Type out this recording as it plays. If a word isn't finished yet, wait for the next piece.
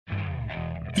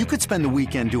You could spend the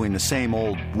weekend doing the same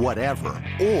old whatever,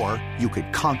 or you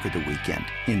could conquer the weekend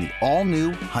in the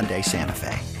all-new Hyundai Santa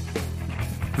Fe.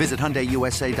 Visit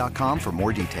HyundaiUSA.com for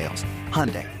more details.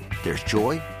 Hyundai, there's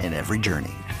joy in every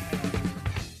journey.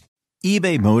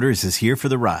 eBay Motors is here for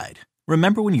the ride.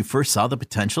 Remember when you first saw the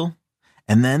potential?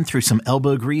 And then through some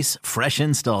elbow grease, fresh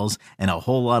installs, and a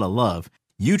whole lot of love,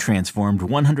 you transformed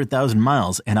 100,000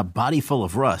 miles and a body full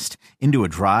of rust into a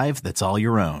drive that's all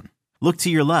your own. Look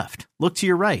to your left. Look to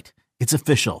your right. It's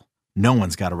official. No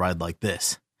one's got a ride like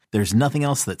this. There's nothing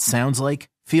else that sounds like,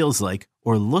 feels like,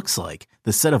 or looks like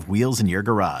the set of wheels in your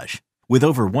garage. With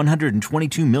over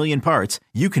 122 million parts,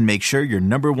 you can make sure your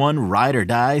number one ride or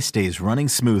die stays running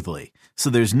smoothly.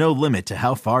 So there's no limit to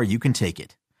how far you can take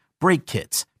it. Brake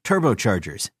kits,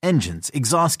 turbochargers, engines,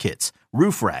 exhaust kits,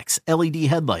 roof racks, LED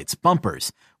headlights,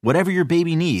 bumpers, whatever your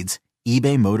baby needs,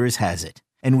 eBay Motors has it.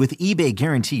 And with eBay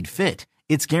Guaranteed Fit,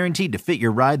 it's guaranteed to fit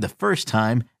your ride the first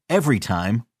time, every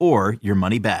time, or your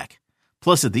money back.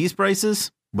 Plus, at these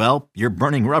prices, well, you're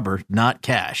burning rubber, not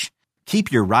cash. Keep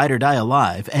your ride or die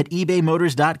alive at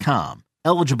ebaymotors.com.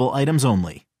 Eligible items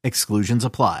only. Exclusions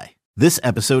apply. This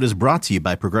episode is brought to you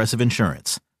by Progressive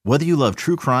Insurance. Whether you love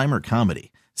true crime or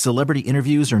comedy, celebrity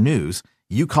interviews or news,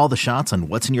 you call the shots on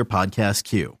what's in your podcast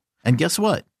queue. And guess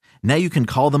what? Now you can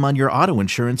call them on your auto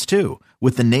insurance too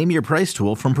with the Name Your Price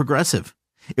tool from Progressive.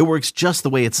 It works just the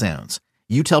way it sounds.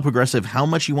 You tell Progressive how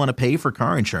much you want to pay for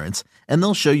car insurance, and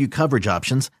they'll show you coverage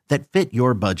options that fit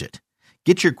your budget.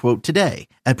 Get your quote today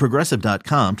at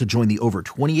Progressive.com to join the over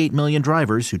 28 million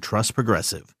drivers who trust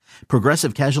Progressive.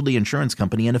 Progressive Casualty Insurance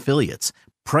Company and Affiliates.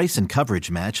 Price and coverage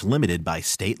match limited by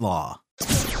state law.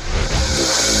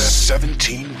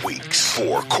 17 weeks,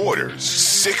 4 quarters,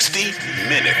 60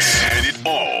 minutes, and it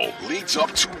all leads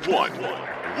up to one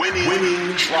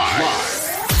winning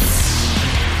drive.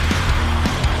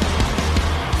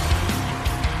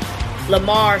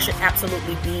 Lamar should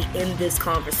absolutely be in this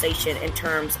conversation in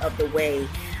terms of the way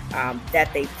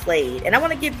that they played. And I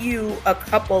want to give you a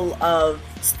couple of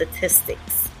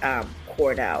statistics,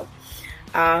 Cordell.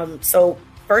 So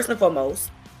first and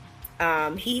foremost,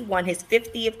 he won his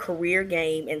 50th career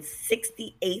game and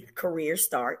 68th career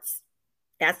starts.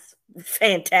 That's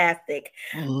fantastic.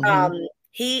 Mm-hmm.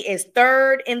 He is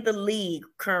third in the league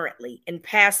currently in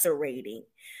passer rating,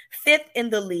 fifth in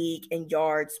the league in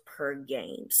yards per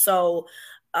game. So,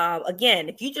 again,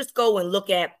 if you just go and look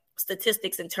at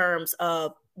statistics in terms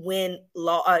of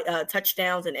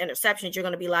touchdowns and interceptions, you're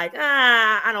going to be like,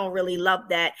 I don't really love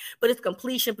that. But his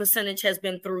completion percentage has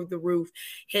been through the roof.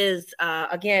 His,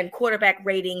 quarterback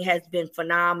rating has been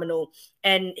phenomenal.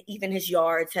 And even his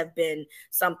yards have been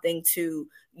something to,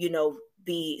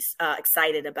 be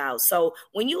excited about. So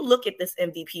when you look at this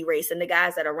MVP race and the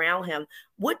guys that are around him,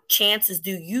 what chances do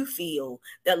you feel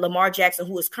that Lamar Jackson,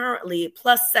 who is currently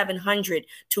plus 700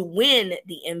 to win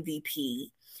the MVP,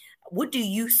 what do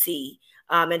you see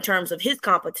in terms of his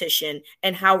competition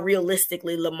and how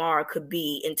realistically Lamar could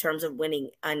be in terms of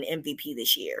winning an MVP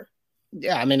this year?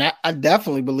 Yeah, I mean, I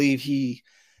definitely believe he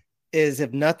is,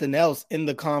 if nothing else, in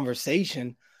the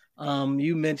conversation.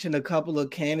 You mentioned a couple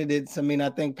of candidates. I mean, I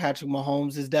think Patrick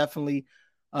Mahomes is definitely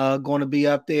going to be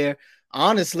up there.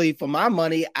 Honestly, for my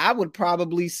money, I would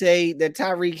probably say that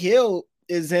Tyreek Hill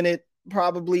is in it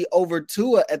probably over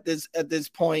Tua at this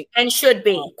point. And should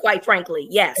be, quite frankly,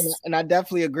 yes. And I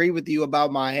definitely agree with you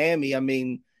about Miami. I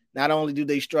mean, not only do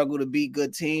they struggle to beat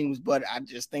good teams, but I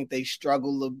just think they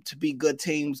struggle to beat good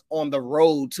teams on the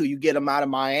road till you get them out of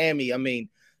Miami. I mean,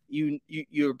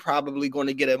 you're probably going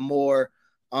to get a more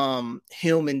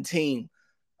human team.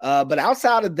 But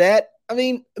outside of that, I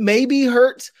mean, maybe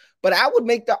Hurts, but I would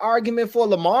make the argument for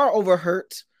Lamar over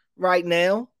Hurts right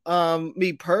now.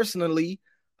 Me personally,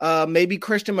 maybe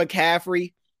Christian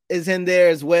McCaffrey is in there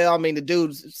as well. I mean, the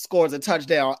dude scores a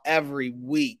touchdown every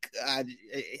week. I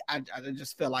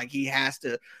just feel like he has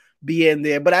to be in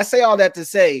there. But I say all that to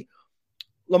say,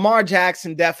 Lamar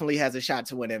Jackson definitely has a shot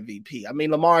to win MVP. I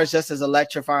mean, Lamar is just as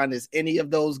electrifying as any of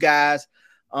those guys.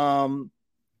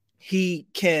 He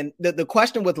can. The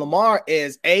question with Lamar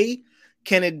is, is he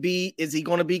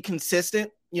going to be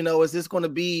consistent?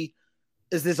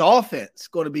 Is this offense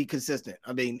going to be consistent?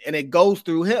 I mean, and it goes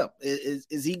through him.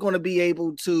 Is he going to be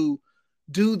able to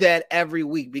do that every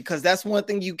week? Because that's one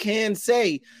thing you can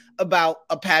say about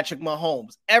a Patrick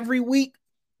Mahomes. Every week,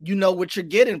 you know what you're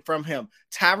getting from him.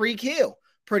 Tyreek Hill,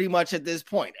 pretty much at this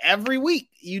point. Every week,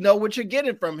 you know what you're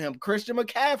getting from him. Christian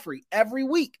McCaffrey, every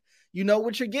week, you know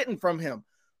what you're getting from him.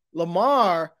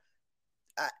 Lamar,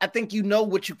 I think you know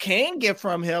what you can get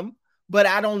from him, but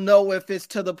I don't know if it's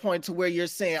to the point to where you're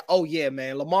saying, oh, yeah,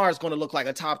 man, Lamar is going to look like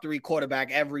a top 3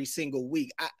 quarterback every single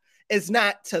week. it's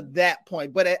not to that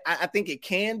point, but I think it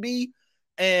can be.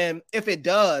 And if it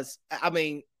does, I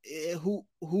mean,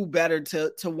 who better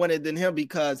to win it than him?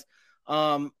 Because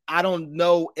I don't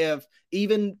know if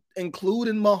even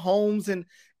including Mahomes and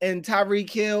Tyreek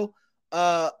Hill,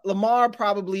 Lamar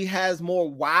probably has more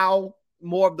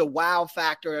of the wow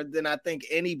factor than I think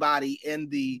anybody in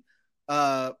the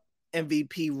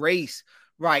MVP race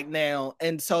right now.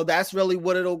 And so that's really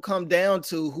what it'll come down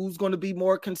to. Who's going to be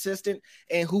more consistent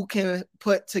and who can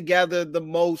put together the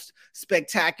most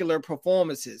spectacular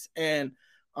performances. And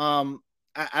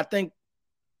I think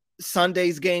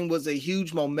Sunday's game was a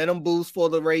huge momentum boost for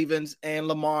the Ravens, and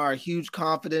Lamar, a huge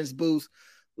confidence boost.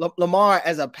 Lamar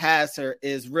as a passer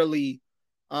is really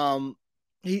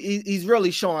he's really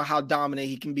showing how dominant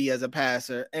he can be as a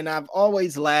passer. And I've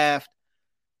always laughed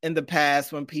in the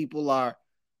past when people are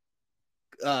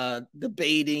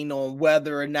debating on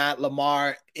whether or not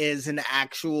Lamar is an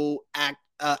actual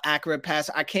accurate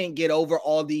passer. I can't get over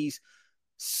all these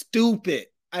stupid,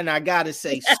 and I gotta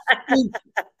say stupid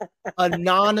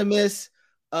anonymous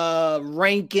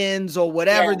rankings or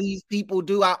whatever these people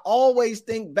do. I always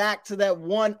think back to that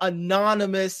one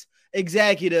anonymous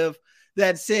executive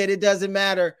that said it doesn't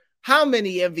matter how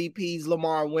many MVPs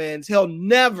Lamar wins, he'll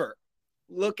never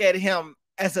look at him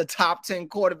as a top 10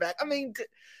 quarterback. I mean,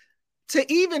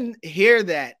 to even hear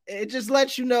that, it just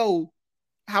lets you know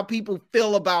how people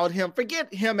feel about him.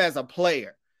 Forget him as a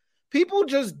player. People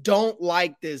just don't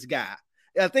like this guy.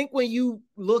 I think when you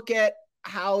look at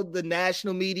how the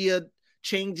national media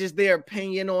changes their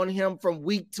opinion on him from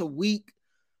week to week,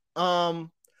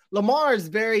 Lamar is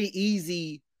very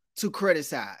easy to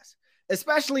criticize,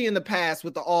 especially in the past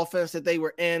with the offense that they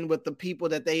were in, with the people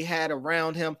that they had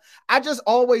around him. I just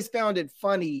always found it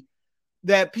funny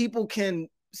that people can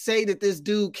say that this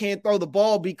dude can't throw the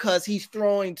ball because he's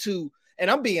throwing to, and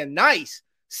I'm being nice,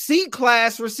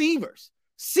 C-class receivers.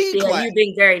 C-class. Yeah, you're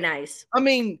being very nice. I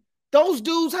mean, those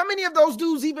dudes, how many of those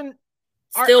dudes even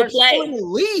still play in the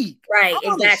league? Right,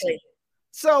 exactly.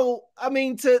 So, I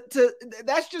mean,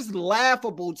 that's just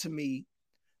laughable to me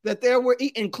that there were,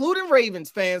 including Ravens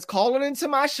fans, calling into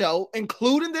my show,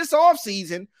 including this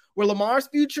offseason, where Lamar's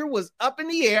future was up in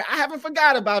the air. I haven't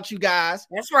forgot about you guys.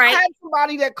 That's right. I had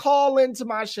somebody that called into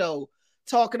my show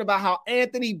talking about how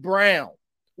Anthony Brown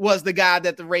was the guy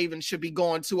that the Ravens should be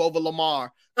going to over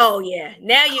Lamar. Oh, yeah.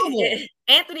 Now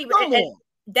Anthony Brown.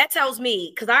 That tells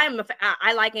me, because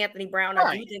I like Anthony Brown.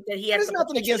 I do think that he has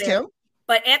nothing against him.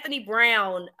 But Anthony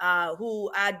Brown,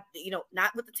 who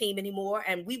not with the team anymore,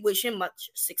 and we wish him much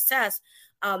success.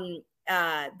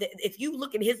 If you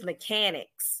look at his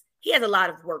mechanics, he has a lot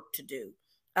of work to do,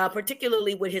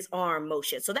 particularly with his arm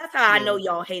motion. So that's how I know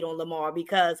y'all hate on Lamar,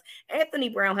 because Anthony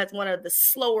Brown has one of the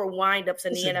slower windups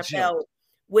in the NFL,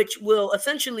 which will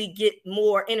essentially get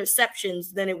more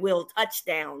interceptions than it will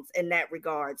touchdowns in that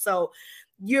regard. So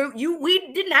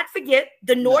we did not forget.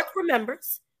 The North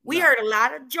remembers. We heard a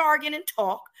lot of jargon and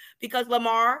talk because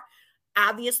Lamar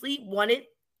obviously wanted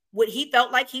what he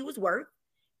felt like he was worth,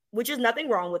 which is nothing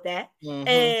wrong with that. Mm-hmm.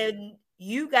 And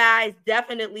you guys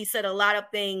definitely said a lot of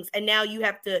things, and now you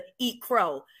have to eat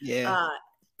crow. Yeah.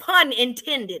 Pun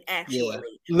intended, actually.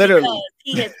 Yeah, literally. Because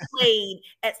he has played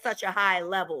at such a high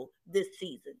level this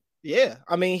season. Yeah,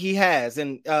 I mean, he has.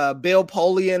 And Bill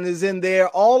Polian is in there.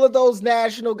 All of those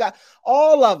national guys,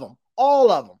 all of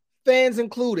them, fans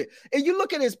included. And you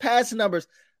look at his passing numbers,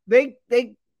 they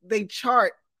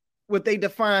chart what they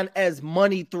define as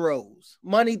money throws,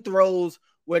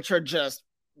 which are just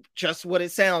what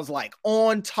it sounds like,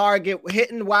 on target,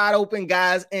 hitting wide open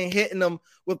guys and hitting them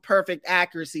with perfect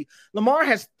accuracy. Lamar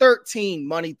has 13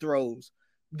 money throws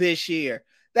this year.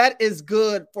 That is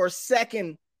good for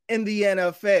second in the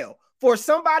NFL. For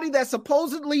somebody that's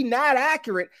supposedly not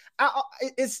accurate,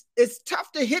 it's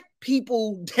tough to hit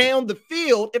people down the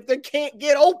field if they can't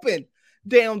get open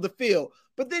down the field.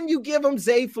 But then you give them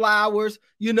Zay Flowers,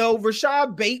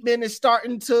 Rashad Bateman is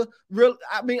starting to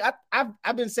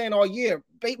I've been saying all year,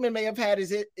 Bateman may have had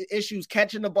his issues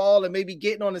catching the ball and maybe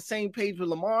getting on the same page with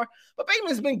Lamar, but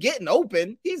Bateman's been getting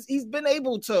open. He's been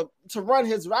able to run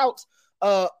his routes.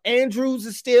 Andrews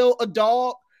is still a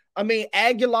dog. I mean,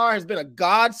 Aguilar has been a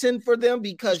godsend for them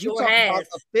because you talk about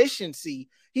efficiency.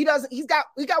 He's got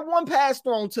one pass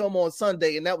thrown to him on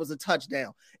Sunday, and that was a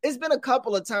touchdown. It's been a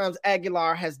couple of times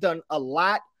Aguilar has done a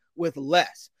lot with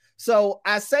less. So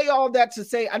I say all that to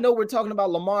say, I know we're talking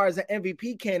about Lamar as an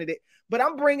MVP candidate, but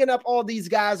I'm bringing up all these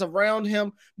guys around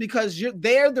him because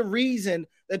they're the reason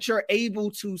that you're able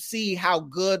to see how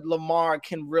good Lamar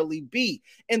can really be.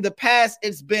 In the past,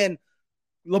 it's been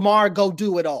Lamar, go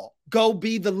do it all. Go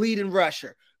be the leading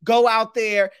rusher. Go out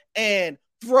there and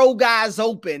throw guys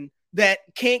open that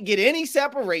can't get any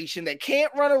separation, that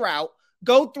can't run a route,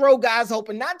 go throw guys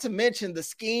open, not to mention the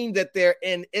scheme that they're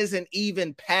in isn't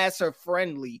even passer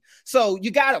friendly. So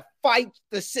you got to fight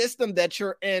the system that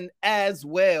you're in as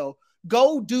well.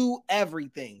 Go do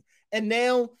everything. And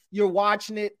now you're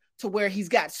watching it to where he's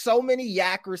got so many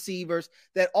yak receivers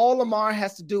that all Lamar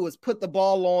has to do is put the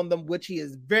ball on them, which he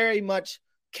is very much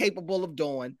capable of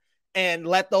doing, and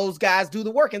let those guys do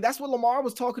the work. And that's what Lamar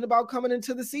was talking about coming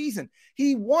into the season.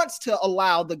 He wants to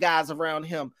allow the guys around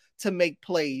him to make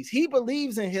plays. He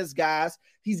believes in his guys.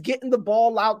 He's getting the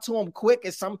ball out to them quick.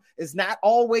 It's not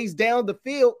always down the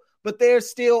field, but they're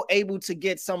still able to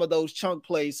get some of those chunk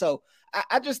plays. So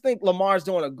I just think Lamar's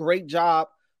doing a great job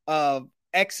of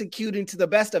executing to the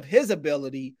best of his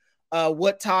ability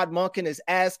what Todd Monken is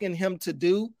asking him to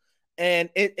do. And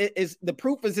it is, the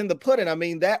proof is in the pudding. I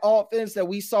mean, that offense that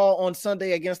we saw on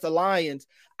Sunday against the Lions,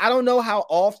 I don't know how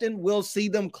often we'll see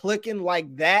them clicking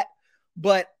like that,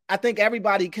 but I think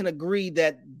everybody can agree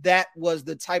that that was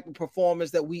the type of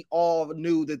performance that we all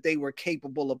knew that they were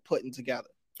capable of putting together.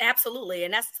 Absolutely.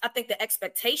 And that's, I think, the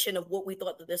expectation of what we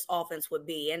thought that this offense would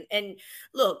be. And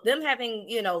look, them having,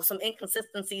 some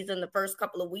inconsistencies in the first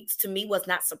couple of weeks to me was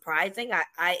not surprising.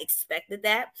 I expected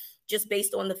that just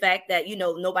based on the fact that,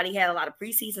 nobody had a lot of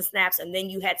preseason snaps. And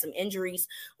then you had some injuries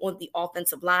on the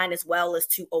offensive line as well as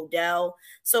to Odell.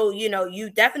 So, you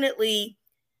definitely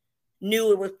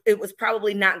knew it was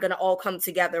probably not going to all come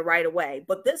together right away.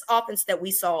 But this offense that we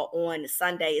saw on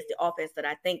Sunday is the offense that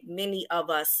I think many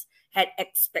of us had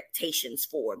expectations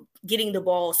for. Getting the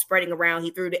ball, spreading around. He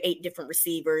threw to 8 different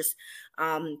receivers,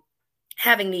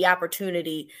 having the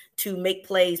opportunity to make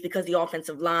plays because the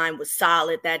offensive line was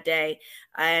solid that day.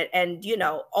 And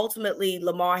ultimately,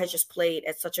 Lamar has just played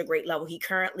at such a great level. He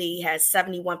currently has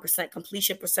 71%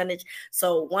 completion percentage.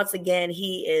 So once again,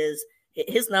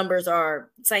 his numbers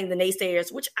are saying the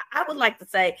naysayers, which I would like to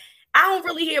say, I don't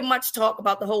really hear much talk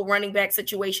about the whole running back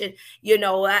situation.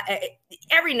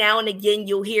 Every now and again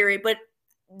you'll hear it, but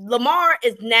Lamar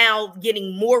is now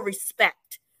getting more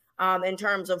respect in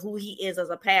terms of who he is as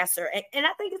a passer. And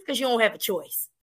I think it's because you don't have a choice.